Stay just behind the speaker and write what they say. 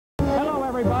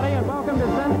everybody, and welcome to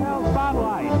Centel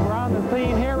Spotlight. We're on the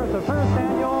scene here at the first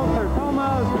annual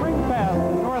Sertoma Spring Fest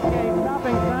at Northgate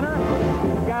Shopping Center.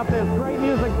 We've got this great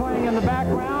music playing in the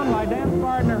background. My dance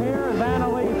partner here is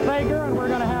Annalise Sager, and we're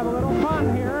going to have a little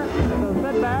fun here. So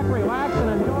sit back, relax,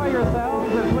 and enjoy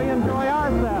yourselves as we enjoy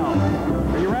ourselves.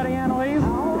 Are you ready, Annalise?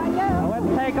 Oh, I know. Well,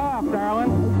 let's take off,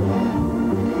 darling.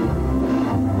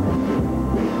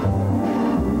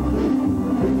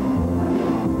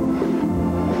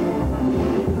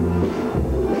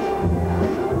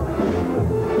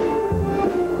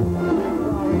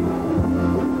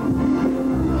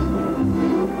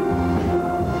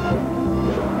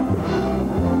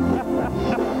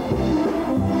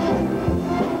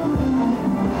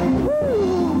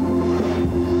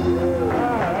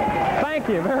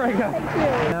 Very good.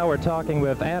 Now we're talking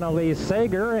with Annalise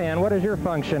Sager, and what is your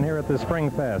function here at the Spring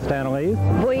Fest, Annalise?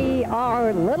 We are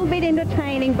a little bit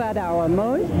entertaining, but our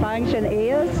most function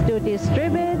is to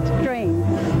distribute drinks.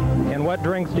 And what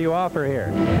drinks do you offer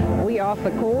here? We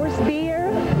offer course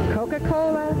beer,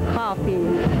 Coca-Cola, coffee.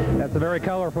 That's a very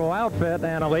colorful outfit,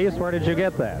 Annalise. Where did you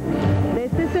get that?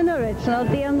 This is an original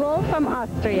Dirndl from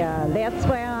Austria. That's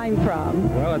where I'm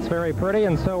from. Well, it's very pretty,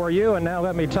 and so are you. And now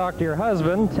let me talk to your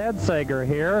husband, Ted Sager,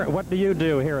 here. What do you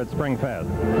do here at Spring Fest?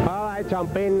 I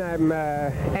jump in. I'm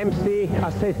MC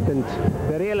assistant.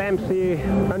 The real MC,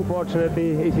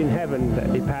 unfortunately, is in heaven.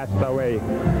 He passed away.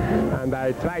 And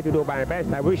I try to do my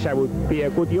best. I wish I would be a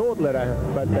good yodeler,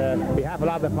 but we have a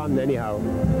lot of fun anyhow.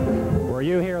 Were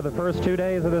you here the first 2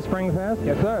 days of the Spring Fest?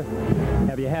 Yes, sir.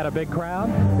 Have you had a big crowd?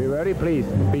 We're very pleased.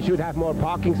 We should have more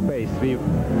parking space. We're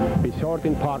short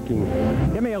in parking.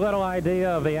 Give me a little idea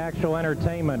of the actual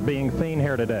entertainment being seen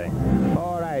here today.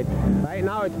 All right. Right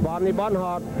now it's Barney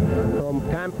Barnhart from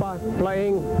Tampa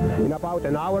playing. In about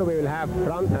an hour we will have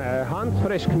Hans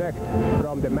Frischknecht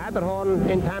from the Matterhorn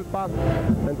in Tampa.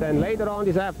 And then later on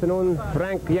this afternoon,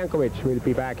 Frank Yankovic will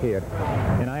be back here.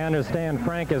 And I understand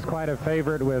Frank is quite a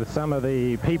favorite with some of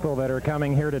the people that are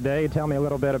coming here today. Tell me a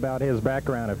little bit about his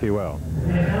background, if you will.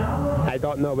 I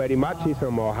don't know very much. He's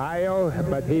from Ohio,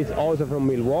 but he's also from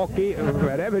Milwaukee.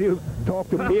 Wherever you talk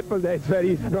to people, that's where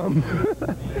he's from.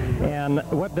 And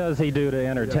what does he do to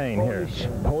entertain here?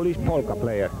 Polish polka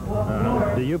player.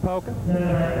 Do you polka?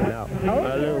 No.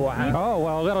 Oh,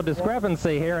 well, a little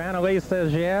discrepancy here. Annalise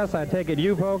says yes. I take it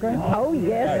you polka? Oh,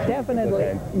 yes,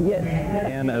 definitely. Yes.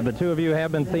 And the two of you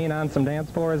have been seen on some dance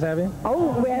floors, have you?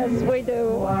 Oh, yes, we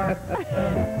do.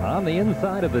 On the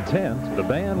inside of the tent, the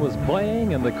band was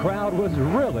playing and the crowd was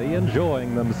really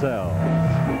enjoying themselves.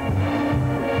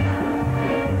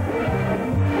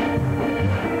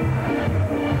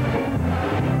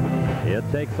 It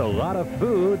takes a lot of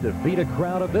food to feed a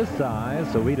crowd of this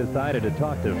size, so we decided to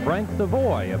talk to Frank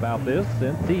Savoy about this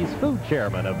since he's food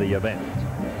chairman of the event.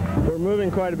 We're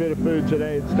moving quite a bit of food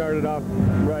today. It started off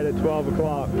right at 12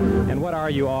 o'clock. And what are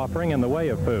you offering in the way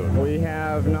of food? We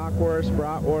have knockwurst,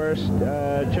 bratwurst,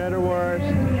 cheddar wurst,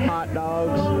 hot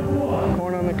dogs,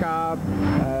 corn on the cob,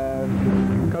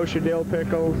 kosher dill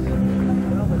pickles,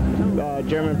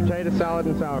 German potato salad,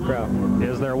 and sauerkraut.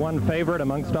 Is there one favorite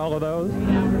amongst all of those?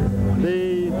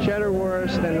 The cheddar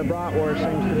wurst and the bratwurst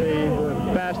seems to be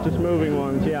the fastest moving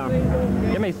ones, yeah.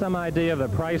 Give me some idea of the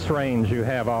price range you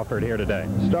have offered here today.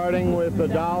 Starting with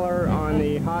 $1 on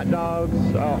the hot dogs,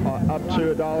 up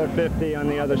to $1.50 on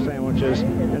the other sandwiches.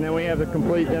 And then we have the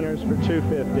complete dinners for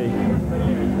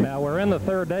 $2.50. Now, we're in the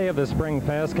third day of the Spring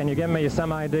Fest. Can you give me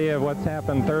some idea of what's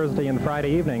happened Thursday and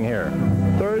Friday evening here?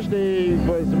 Thursday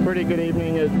was a pretty good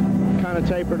evening. It kind of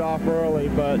tapered off early,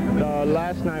 but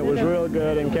last night was real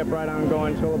good and kept right on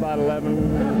going until about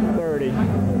 11:30.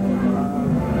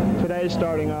 Today's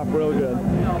starting off real good.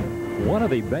 One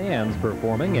of the bands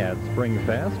performing at Spring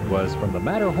Fest was from the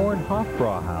Matterhorn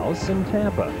Hofbrauhaus in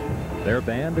Tampa. Their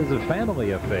band is a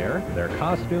family affair, their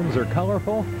costumes are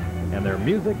colorful, and their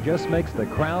music just makes the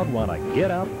crowd want to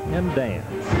get up and dance.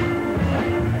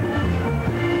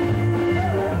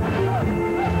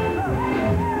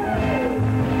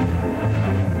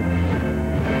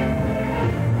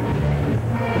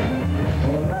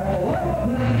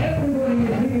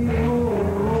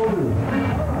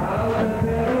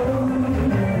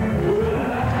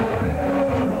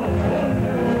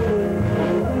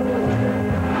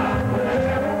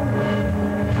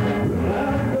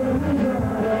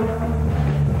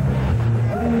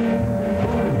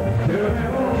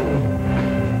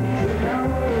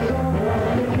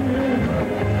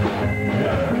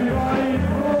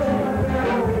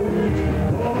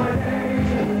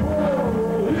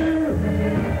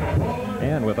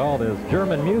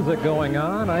 German music going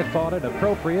on, I thought it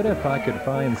appropriate if I could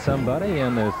find somebody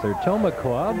in the Sertoma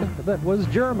Club that was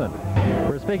German.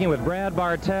 We're speaking with Brad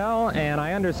Bartell, and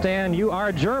I understand you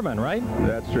are German, right?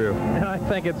 That's true. And I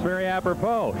think it's very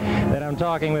apropos that I'm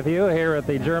talking with you here at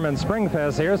the German Spring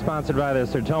Fest here, sponsored by the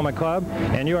Sertoma Club.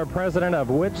 And you are president of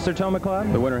which Sertoma Club?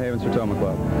 The Winter Haven Sertoma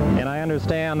Club. And I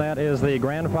understand that is the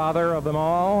grandfather of them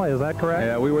all, is that correct?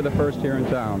 Yeah, we were the first here in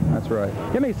town, that's right.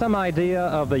 Give me some idea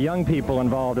of the young people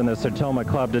involved in the Sertoma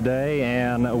Club today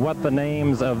and what the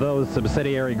names of those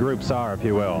subsidiary groups are, if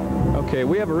you will. Okay,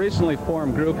 we have a recently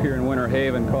formed group here in Winter Haven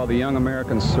called the Young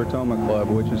Americans Sertoma Club,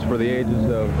 which is for the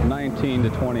ages of 19 to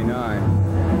 29.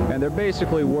 And they're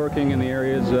basically working in the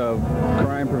areas of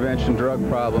crime prevention, drug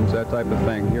problems, that type of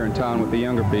thing, here in town with the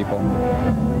younger people.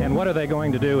 And what are they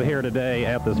going to do here today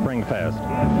at the Spring Fest?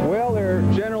 Well, they're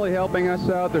generally helping us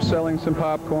out. They're selling some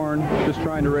popcorn, just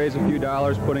trying to raise a few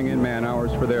dollars, putting in man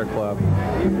hours for their club.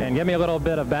 And give me a little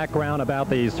bit of background about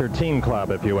the Sertine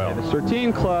Club, if you will. The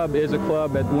Sertine Club is a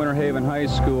club at Winter Haven High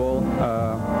School,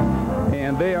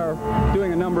 and they are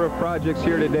doing a number of projects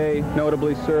here today,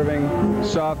 notably serving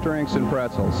soft drinks and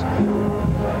pretzels.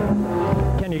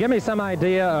 Can you give me some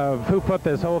idea of who put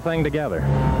this whole thing together?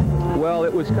 Well,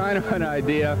 it was kind of an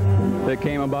idea that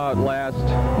came about last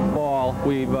fall.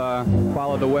 We've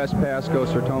followed the West Pasco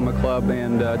Sertoma Club,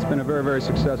 and it's been a very, very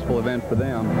successful event for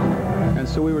them. And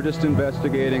so we were just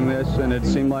investigating this, and it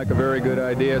seemed like a very good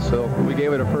idea, so we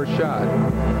gave it a first shot.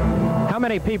 How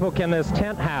many people can this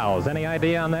tent house? Any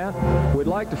idea on that? We'd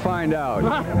like to find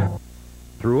out.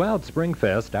 Throughout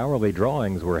Springfest, hourly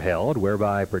drawings were held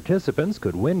whereby participants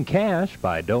could win cash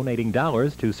by donating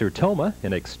dollars to Sertoma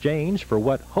in exchange for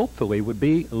what hopefully would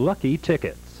be lucky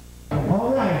tickets.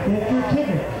 All right, get your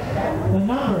ticket. The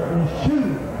number is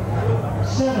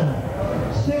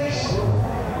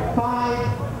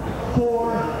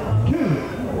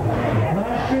 2765542.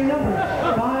 Last three numbers,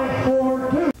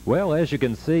 542. Well, as you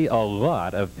can see, a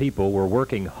lot of people were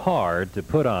working hard to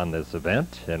put on this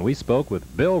event, and we spoke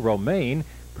with Bill Romaine,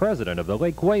 president of the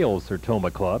Lake Wales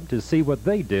Sertoma Club, to see what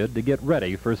they did to get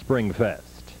ready for Springfest.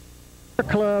 Our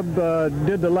club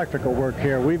did the electrical work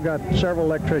here. We've got several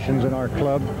electricians in our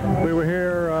club. We were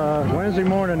here Wednesday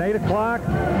morning, 8 o'clock,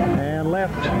 and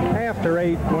left after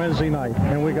 8 Wednesday night.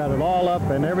 And we got it all up,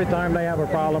 and every time they have a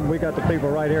problem, we got the people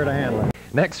right here to handle it.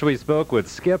 Next, we spoke with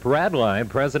Skip Radline,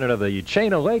 president of the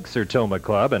Chaina Lake Sertoma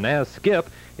Club, and asked Skip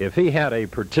if he had a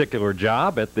particular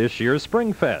job at this year's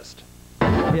Springfest.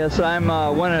 Yes, I'm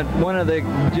one of the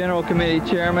general committee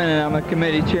chairmen, and I'm a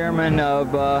committee chairman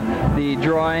of the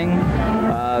drawing.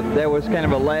 That was kind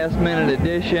of a last-minute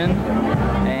addition,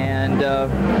 and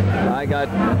I got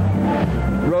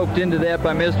roped into that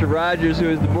by Mr. Rogers, who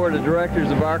is the board of directors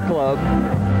of our club.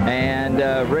 And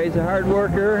Ray's a hard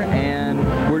worker, and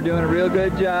we're doing a real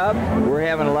good job. We're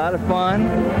having a lot of fun,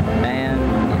 and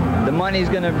the money's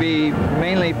going to be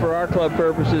mainly for our club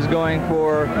purposes going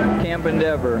for Camp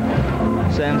Endeavor.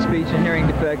 Send speech and hearing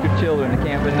defective children to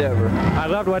Camp Endeavor. I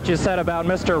loved what you said about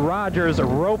Mr. Rogers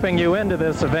roping you into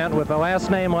this event. With a last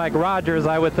name like Rogers,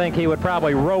 I would think he would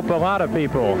probably rope a lot of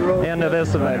people into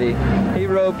this event. He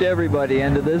roped everybody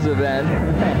into this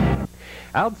event.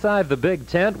 Outside the big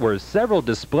tent were several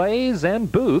displays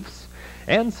and booths,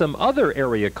 and some other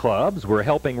area clubs were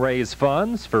helping raise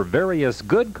funds for various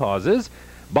good causes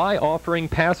by offering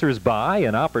passers-by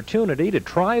an opportunity to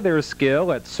try their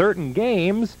skill at certain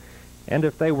games, and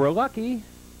if they were lucky,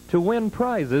 to win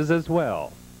prizes as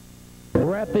well.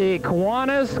 We're at the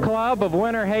Kiwanis Club of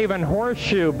Winter Haven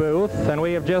Horseshoe booth, and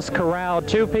we have just corralled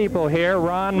two people here,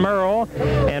 Ron Merle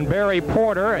and Barry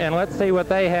Porter, and let's see what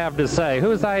they have to say.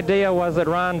 Whose idea was it,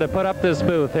 Ron, to put up this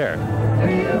booth here?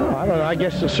 I don't know, I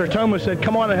guess the Sertoma said,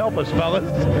 come on and help us, fellas.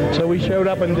 So we showed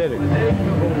up and did it.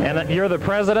 And you're the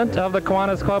president of the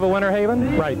Kiwanis Club of Winter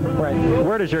Haven? Right.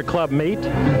 Where does your club meet?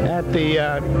 At the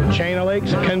Chaina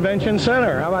Lakes Convention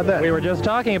Center. How about that? We were just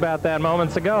talking about that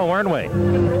moments ago, weren't we?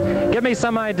 Give me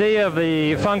some idea of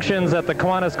the functions that the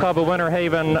Kiwanis Club of Winter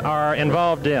Haven are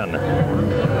involved in.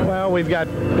 Well, we've got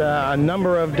a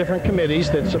number of different committees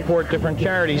that support different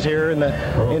charities here in the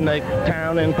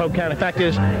town in Polk County. The fact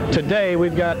is, today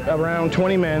we've got around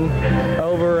 20 men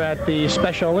over at the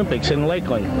Special Olympics in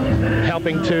Lakeland,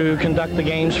 helping to conduct the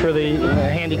games for the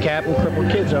handicapped and crippled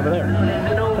kids over there.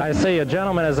 I see a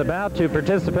gentleman is about to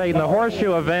participate in the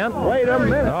horseshoe event. Wait a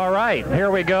minute. All right,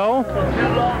 here we go.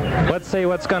 Let's see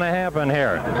what's going to happen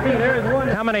here.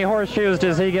 How many horseshoes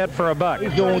does he get for $1?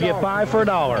 He's going to get 5 for $1.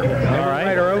 All right.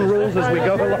 Write our own rules as we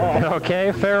go along.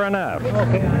 Okay, fair enough.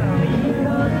 Okay.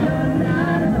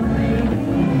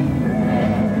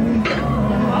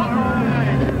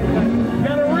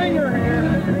 Got a ringer here.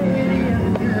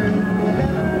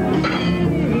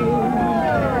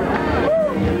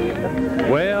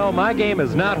 Well, my my game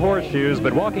is not horseshoes,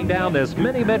 but walking down this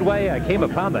mini midway, I came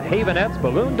upon the Havenettes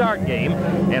balloon dart game,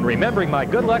 and remembering my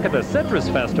good luck at the Citrus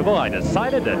Festival, I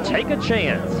decided to take a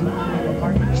chance.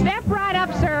 Step right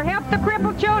up, sir. Help the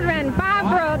crippled children. $5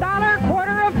 for $1,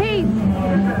 quarter apiece.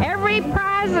 Every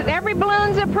prize, every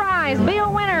balloon's a prize. Be a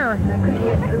winner.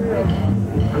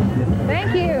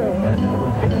 Thank you.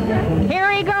 Here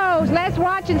he goes. Let's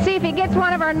watch and see if he gets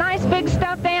one of our nice big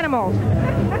stuffed animals.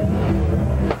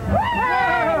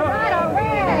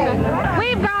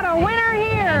 We've got a winner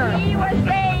here. He was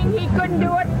saying he couldn't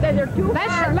do it because they're too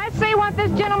hard. Let's see what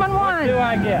this gentleman won. What do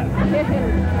I get?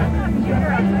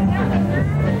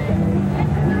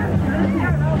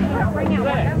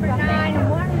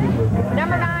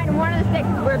 Number 9 and 1 of the 6.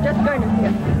 We're just going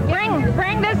to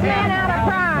bring this man out a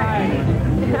prize.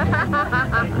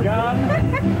 Gun?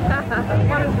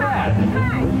 What is that?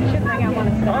 Should bring out one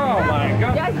of the Oh my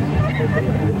God.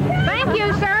 Thank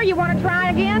you, sir. You want to try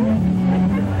again?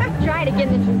 try it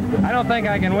again. I don't think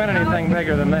I can win anything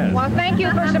bigger than this. Well, thank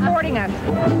you for supporting us.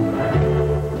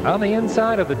 On the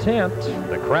inside of the tent,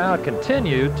 the crowd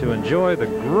continued to enjoy the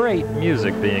great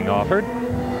music being offered,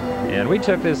 and we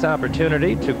took this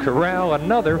opportunity to corral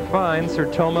another fine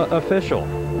Sertoma official.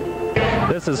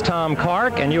 This is Tom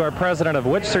Clark, and you are president of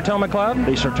which Sertoma club?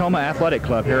 The Sertoma Athletic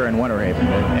Club here in Winter Haven.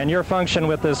 And your function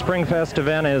with this Spring Fest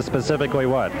event is specifically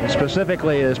what?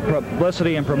 Specifically is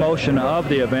publicity and promotion of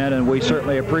the event, and we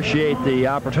certainly appreciate the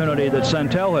opportunity that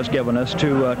Centel has given us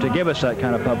to give us that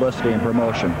kind of publicity and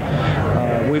promotion.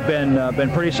 We've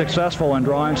been pretty successful in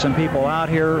drawing some people out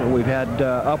here. We've had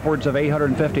upwards of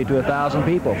 850 to 1,000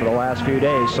 people for the last few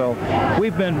days, so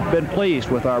we've been pleased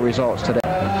with our results today.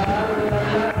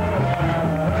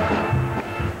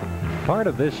 Part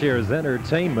of this year's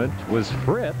entertainment was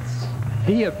Fritz.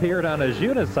 He appeared on his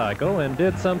unicycle and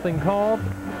did something called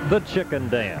the chicken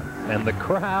dance, and the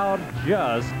crowd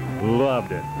just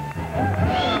loved it.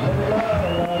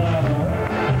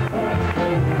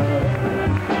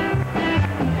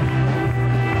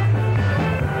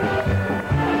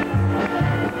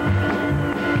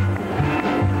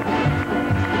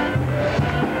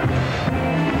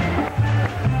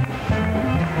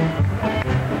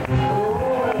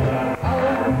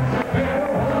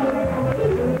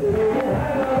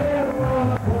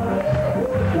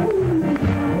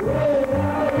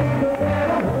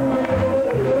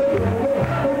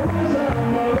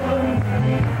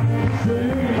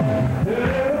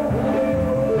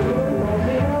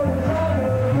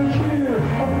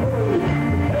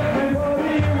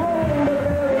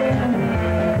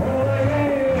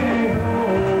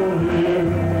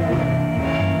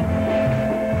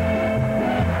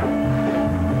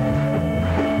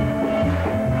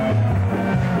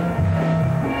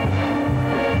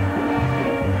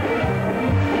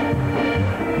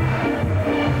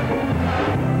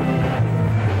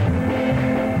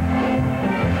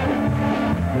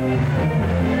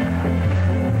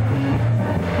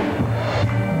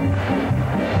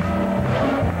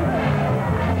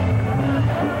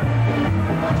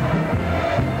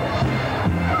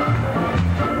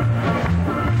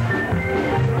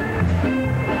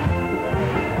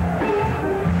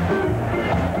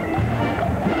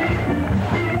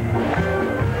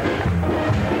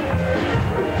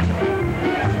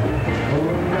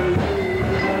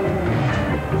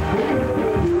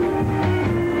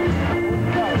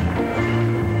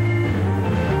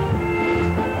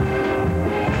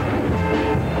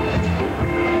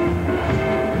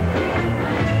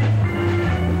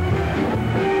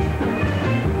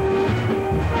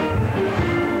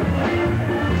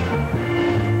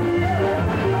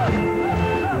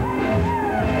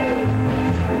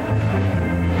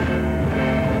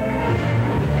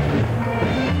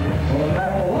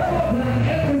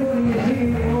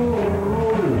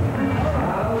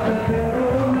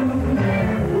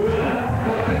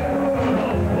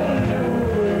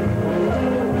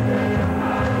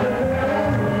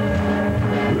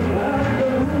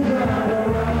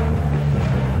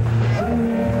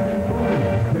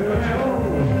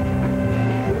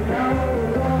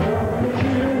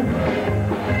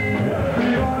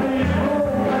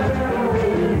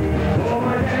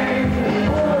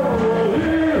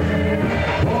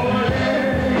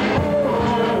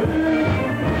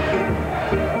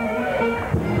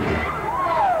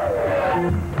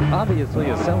 Obviously,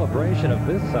 a celebration of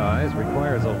this size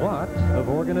requires a lot of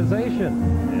organization,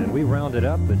 and we rounded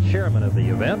up the chairman of the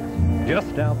event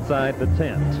just outside the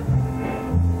tent.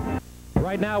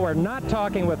 Right now we're not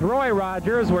talking with Roy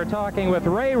Rogers, we're talking with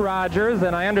Ray Rogers,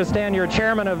 and I understand you're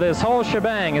chairman of this whole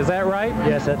shebang, is that right?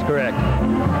 Yes, that's correct.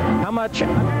 How much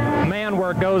man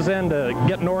work goes into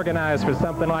getting organized for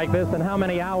something like this, and how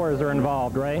many hours are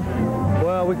involved, Ray?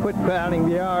 Well, we quit counting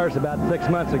the hours about 6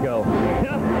 months ago.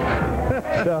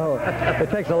 So it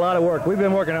takes a lot of work. We've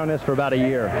been working on this for about a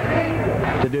year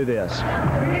to do this.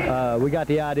 We got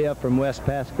the idea from West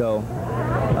Pasco,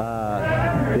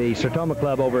 the Sertoma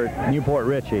Club over at Newport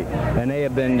Richey, and they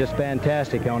have been just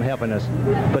fantastic on helping us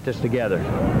put this together.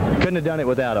 Couldn't have done it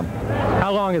without them.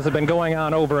 How long has it been going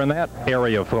on over in that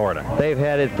area of Florida? They've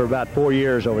had it for about 4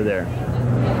 years over there.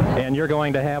 And you're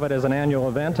going to have it as an annual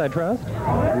event, I trust?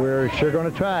 We're sure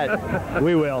going to try it.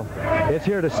 We will. It's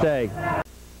here to stay.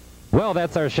 Well,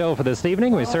 that's our show for this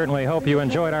evening. We certainly hope you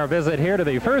enjoyed our visit here to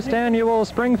the first annual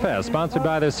Spring Fest, sponsored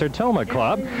by the Sertoma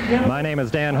Club. My name is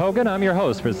Dan Hogan. I'm your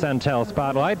host for Centel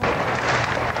Spotlight.